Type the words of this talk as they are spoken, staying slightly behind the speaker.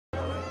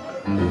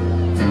There's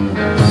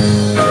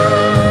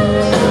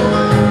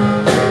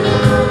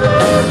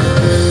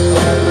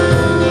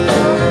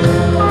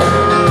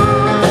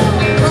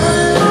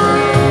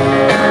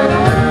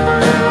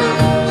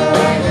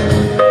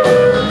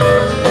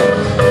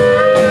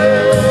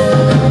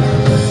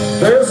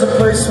a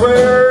place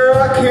where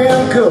I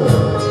can go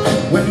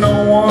when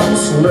no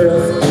one's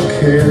left who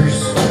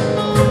cares,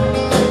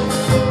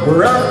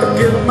 where I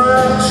forget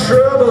my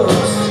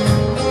troubles,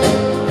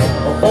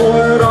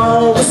 avoid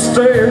all the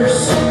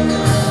stares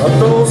of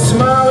those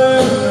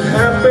smiling,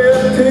 happy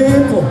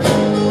people.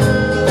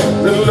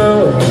 The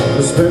love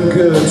has been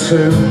good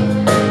too.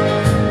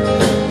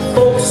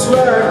 Folks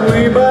like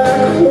me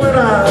back when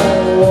I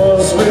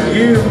was with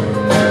you.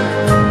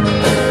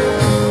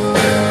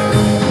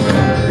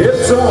 It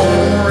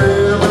don't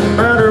really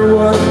matter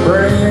what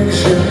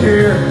brings you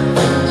here,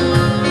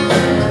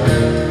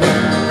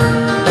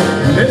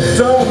 and it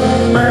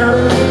don't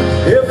matter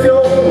if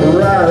you're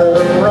right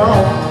or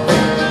wrong.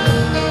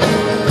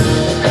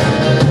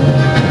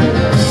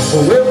 So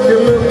if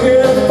you're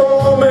looking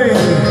for me,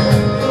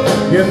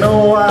 you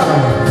know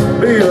I'll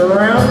be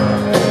around.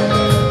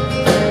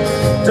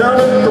 Down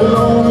at the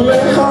Lonely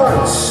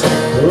Hearts,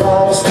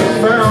 lost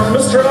and found,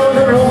 Mr.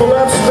 Under on the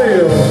left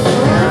field.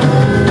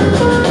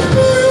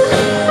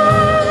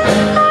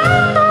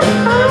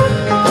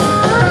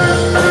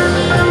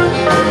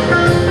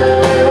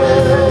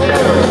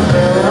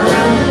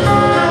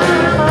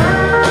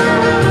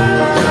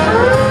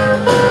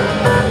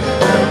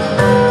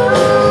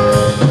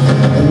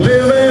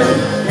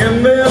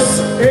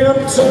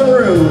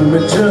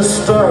 It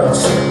just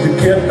starts to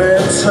get me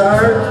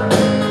tired,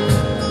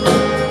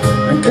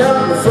 and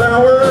counting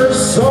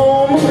flowers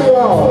on the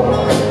wall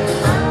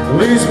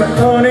leaves me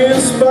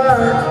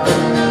uninspired.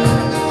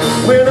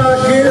 When I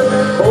get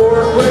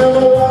bored when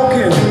I'm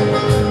walking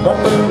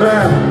up and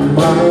down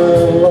my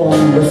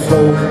lonely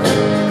floor,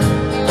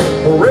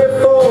 pray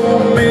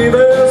for me,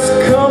 there's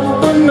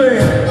company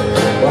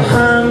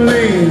behind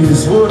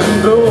these wooden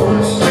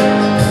doors.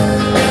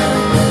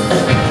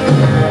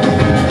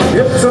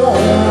 It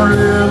don't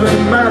really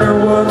matter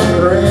what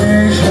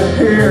brings you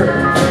here.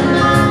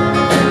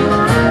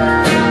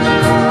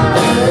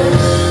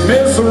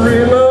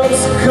 Misery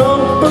loves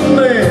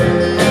company,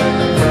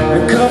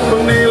 and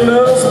company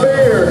loves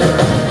beer.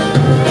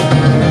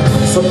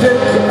 So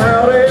pick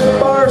out a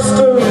bar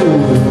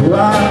stool,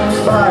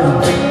 I'll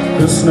fight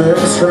this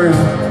next round.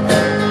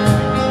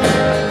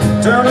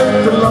 Down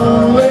at the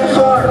Lonely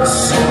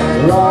Hearts,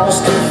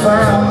 lost and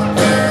found.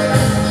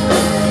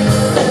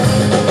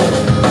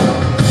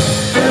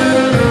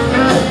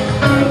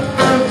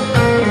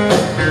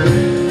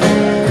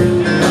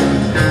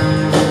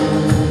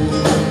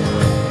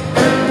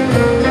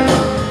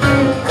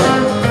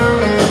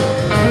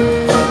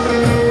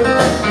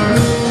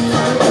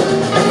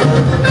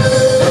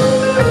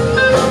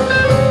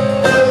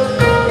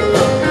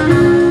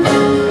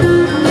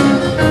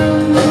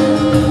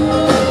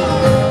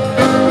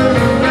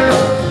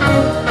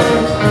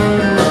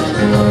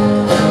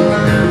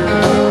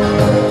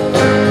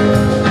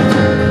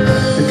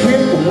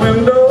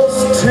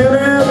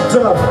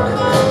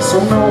 So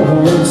no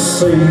one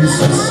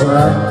sees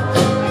inside.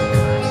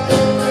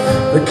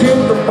 They keep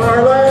the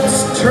bar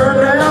lights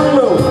turned down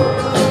low.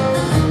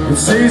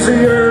 It's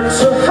easier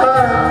to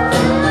hide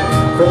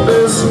from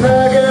this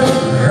nagging,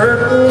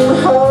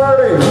 hurting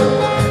heartache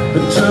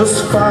that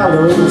just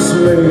follows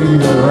me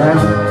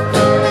around.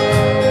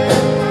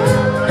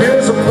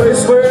 Here's a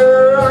place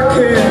where I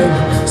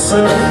can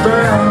settle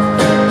down.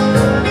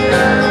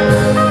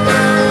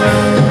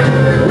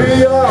 We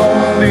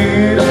all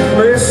need a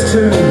place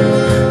to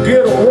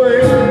get away,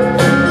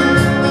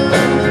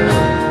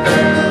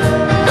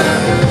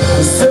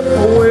 sip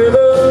away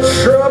the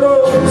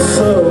troubles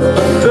of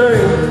the day.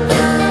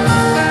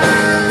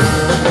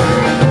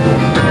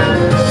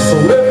 So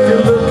if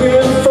you're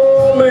looking for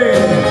me,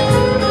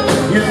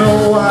 you know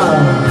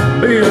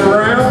I'll be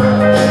around.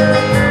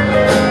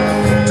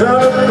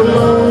 Down at the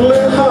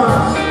Lonely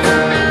Hearts,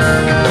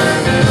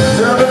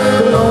 down at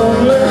the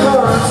Lonely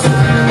Hearts,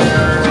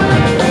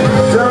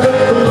 down at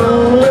the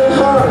Lonely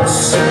Hearts,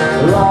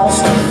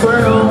 lost and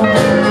found.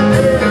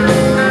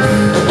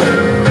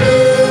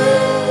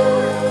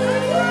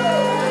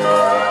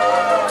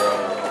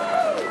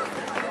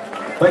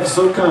 Thank you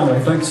so kindly,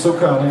 thank you so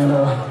kindly. And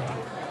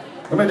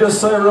let me just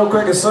say real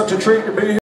quick, it's such a treat to be here.